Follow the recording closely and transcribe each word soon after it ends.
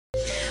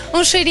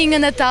Um cheirinho a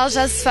Natal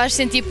já se faz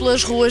sentir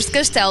pelas ruas de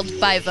Castelo de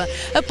Paiva.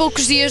 A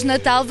poucos dias de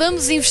Natal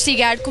vamos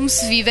investigar como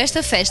se vive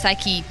esta festa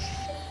aqui.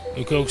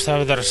 O que eu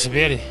gostava de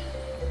receber?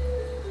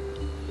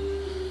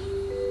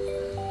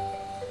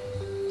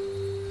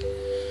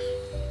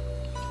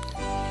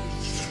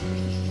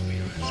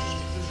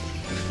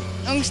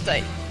 Não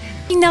gostei.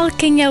 Afinal,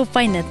 quem é o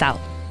Pai Natal?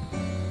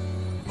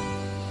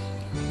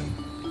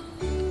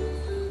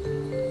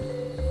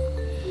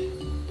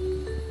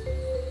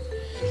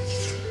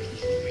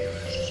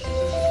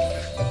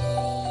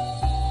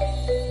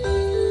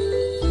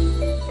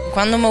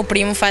 Quando o meu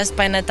primo faz de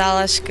Pai Natal,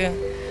 acho que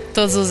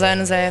todos os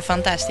anos é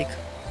fantástico.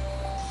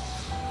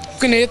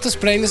 Canetas,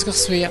 prendas que eu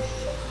recebia.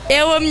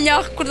 A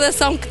melhor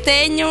recordação que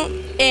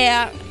tenho é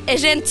a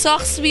gente só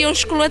recebia um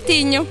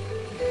chocolatinho.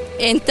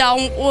 Então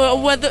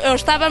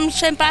estávamos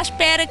sempre à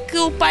espera que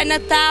o Pai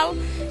Natal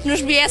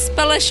nos viesse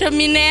pela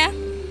chaminé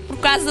por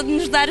causa de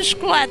nos dar o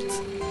chocolate.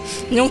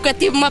 Nunca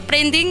tive uma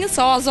prendinha,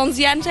 só aos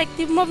 11 anos é que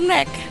tive uma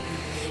boneca.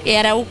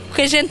 Era o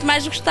que a gente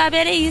mais gostava,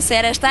 era isso,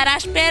 era estar à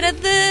espera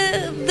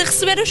de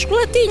receber o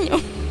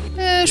chocolatinho.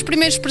 Os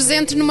primeiros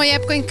presentes numa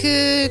época em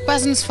que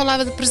quase não se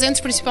falava de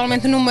presentes,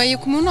 principalmente num meio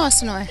como o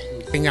nosso, não é?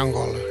 Em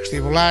Angola,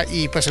 estive lá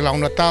e passei lá um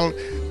Natal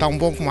tão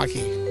bom como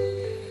aqui.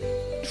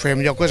 Foi a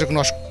melhor coisa que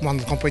nós, como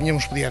de companhia,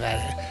 nos podia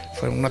dar.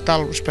 Foi um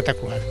Natal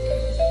espetacular.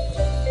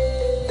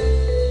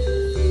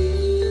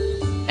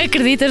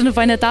 Acreditas no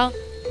Pai Natal?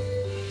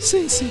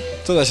 Sim,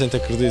 toda a gente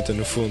acredita,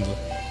 no fundo.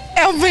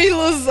 É uma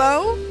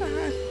ilusão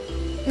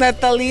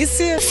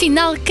natalícia.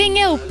 Afinal,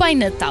 quem é o Pai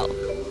Natal?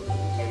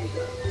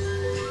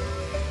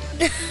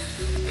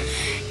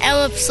 É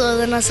uma pessoa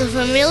da nossa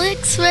família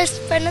que se veste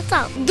de Pai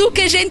Natal. Do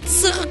que a gente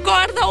se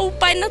recorda, o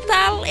Pai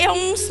Natal é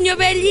um senhor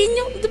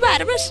velhinho de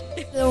barbas.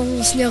 É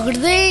um senhor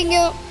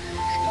gordinho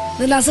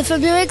da nossa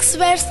família que se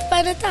veste de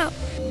Pai Natal.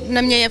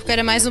 Na minha época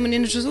era mais o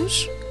Menino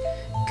Jesus,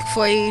 que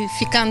foi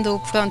ficando,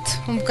 pronto,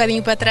 um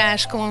bocadinho para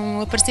trás com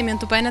o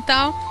aparecimento do Pai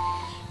Natal.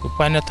 O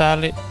Pai Natal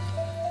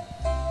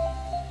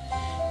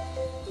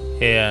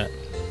é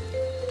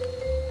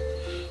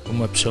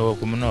uma pessoa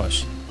como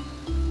nós.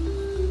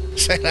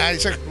 Sei lá,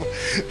 isso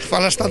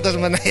falas de tantas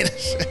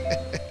maneiras.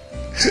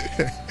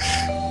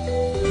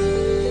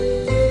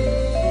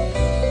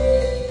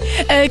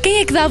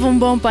 Quem é que dava um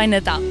bom Pai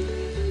Natal?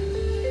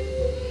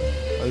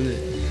 Olha,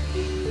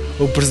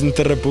 o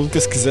Presidente da República,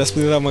 se quisesse,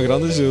 podia dar uma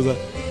grande ajuda.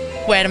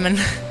 O Herman.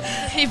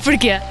 E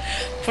porquê?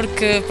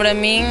 Porque para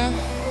mim,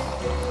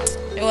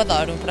 eu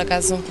adoro, por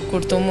acaso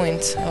curto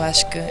muito. Eu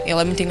acho que ele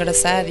é muito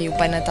engraçado e o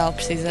Pai Natal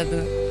precisa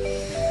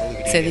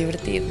de ser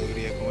divertido.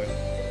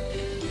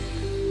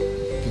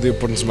 Podia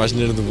pôr-nos mais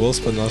dinheiro do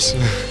bolso para nós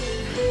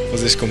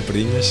fazer as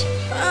comprinhas.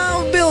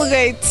 O Bill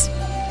Gates.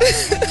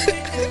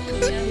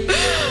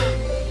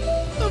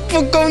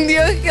 Porque com o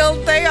dinheiro que ele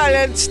tem,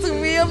 olha,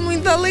 distribuía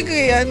muita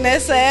alegria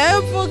nessa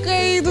época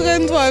e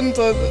durante o ano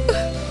todo.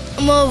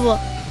 O meu avô.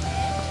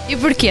 E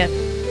porquê?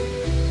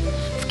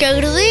 Porque é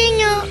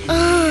gordinho.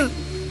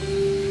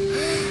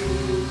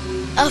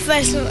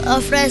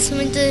 Oferece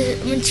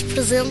muitos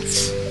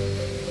presentes.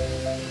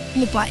 O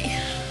meu pai.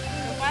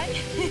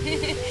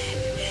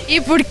 E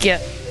porquê?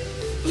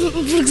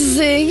 Porque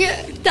sim.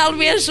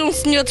 Talvez um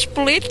senhor dos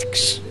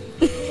políticos.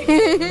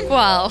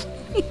 Qual?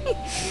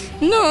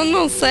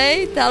 Não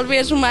sei,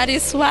 talvez o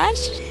Mário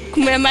Soares,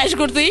 como é mais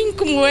gordinho,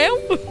 como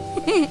eu.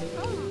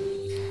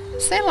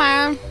 Sei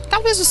lá,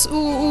 talvez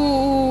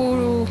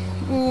o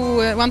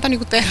António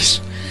Guterres.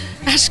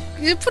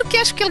 Porque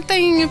acho que ele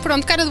tem,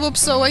 pronto, cara de boa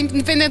pessoa,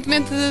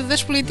 independentemente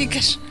das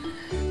políticas.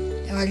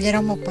 Olha,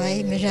 era o meu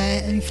pai, mas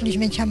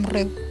infelizmente já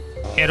morreu.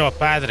 Era o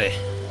padre.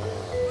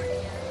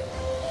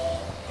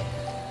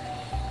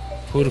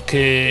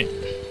 Porque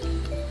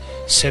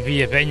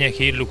sabia bem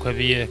aquilo que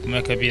havia, como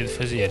é que havia de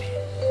fazer.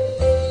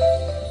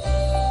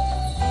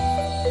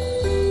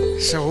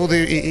 Saúde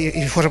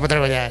e força para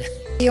trabalhar.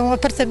 E um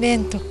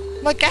apartamento,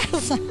 uma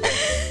casa.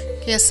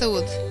 Que é a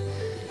saúde.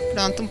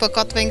 Pronto, um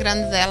pacote bem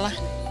grande dela.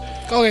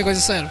 Qualquer coisa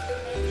serve.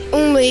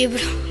 Um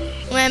livro,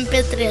 um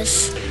MP3.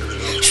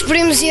 Os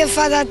primos e a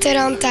fada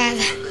atarantada.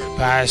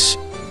 Paz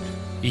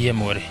e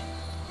amor.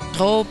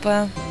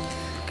 Roupa,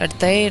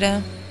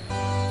 carteira.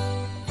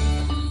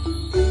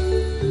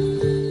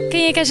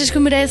 Quem é que achas que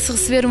merece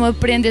receber uma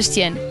prenda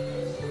este ano?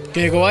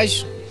 Quem é que eu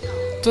acho?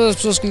 Todas as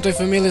pessoas que não têm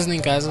famílias nem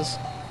casas.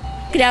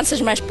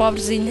 Crianças mais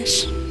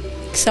pobrezinhas,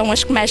 que são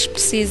as que mais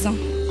precisam.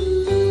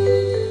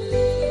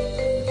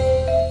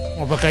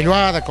 Uma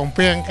bacalhoada com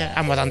penca,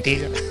 à moda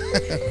antiga.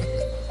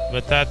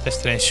 Batatas,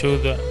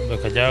 tranchuda,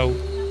 bacalhau.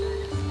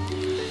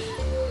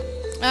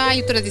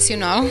 E o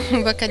tradicional,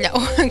 o bacalhau,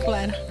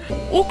 claro.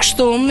 O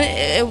costume,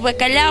 o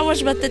bacalhau,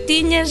 as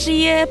batatinhas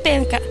e a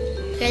penca.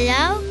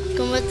 Bacalhau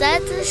com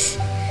batatas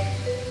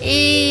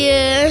e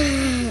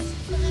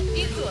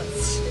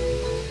doces.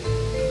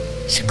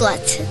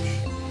 Chocolate.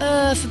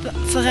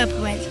 Farrapo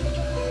velho.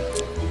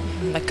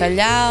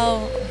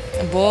 Bacalhau,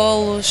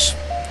 bolos.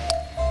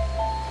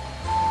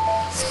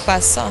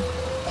 Quase só.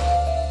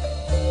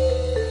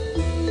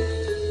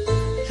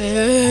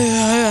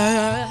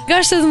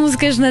 Gosta de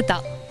músicas de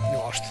Natal?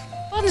 Gosto.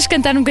 Pode-nos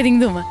cantar um bocadinho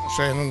de uma?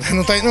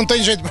 Não sei, não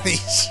tenho jeito para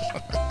isso.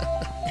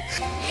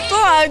 Tô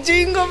lá,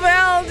 jingle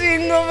bell,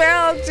 jingle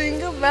bell,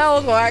 jingle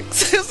bell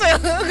rocks.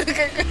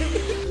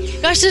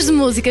 Gostas de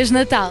músicas de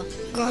Natal?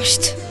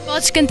 Gosto.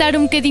 Podes cantar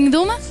um bocadinho de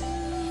uma?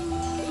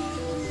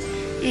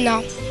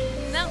 Não.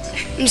 Não.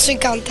 Não sei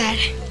cantar.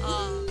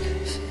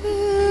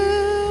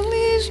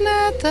 Feliz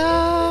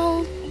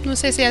Natal. Não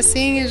sei se é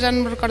assim, já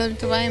não me recordo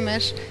muito bem,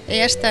 mas é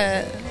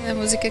esta a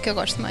música que eu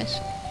gosto mais.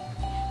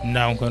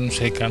 Não, que eu não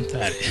sei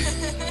cantar.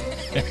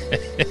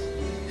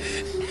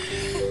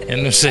 Eu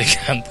não sei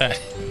cantar.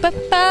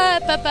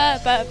 Papá, papá,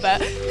 papá.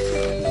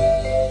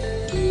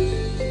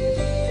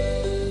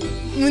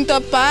 Muita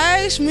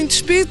paz, muito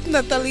espírito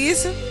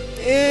natalício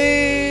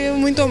e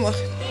muito amor.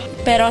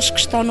 Para os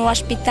que estão no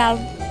hospital,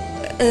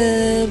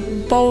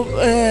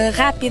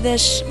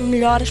 rápidas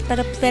melhoras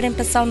para poderem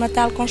passar o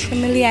Natal com os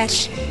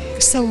familiares.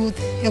 Saúde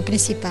é o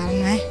principal,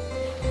 não é?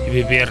 E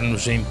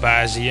viver-nos em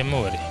paz e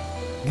amor.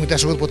 Muita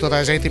saúde para toda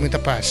a gente e muita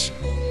paz.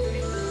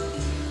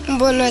 Um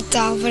bom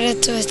Natal para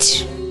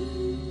todos.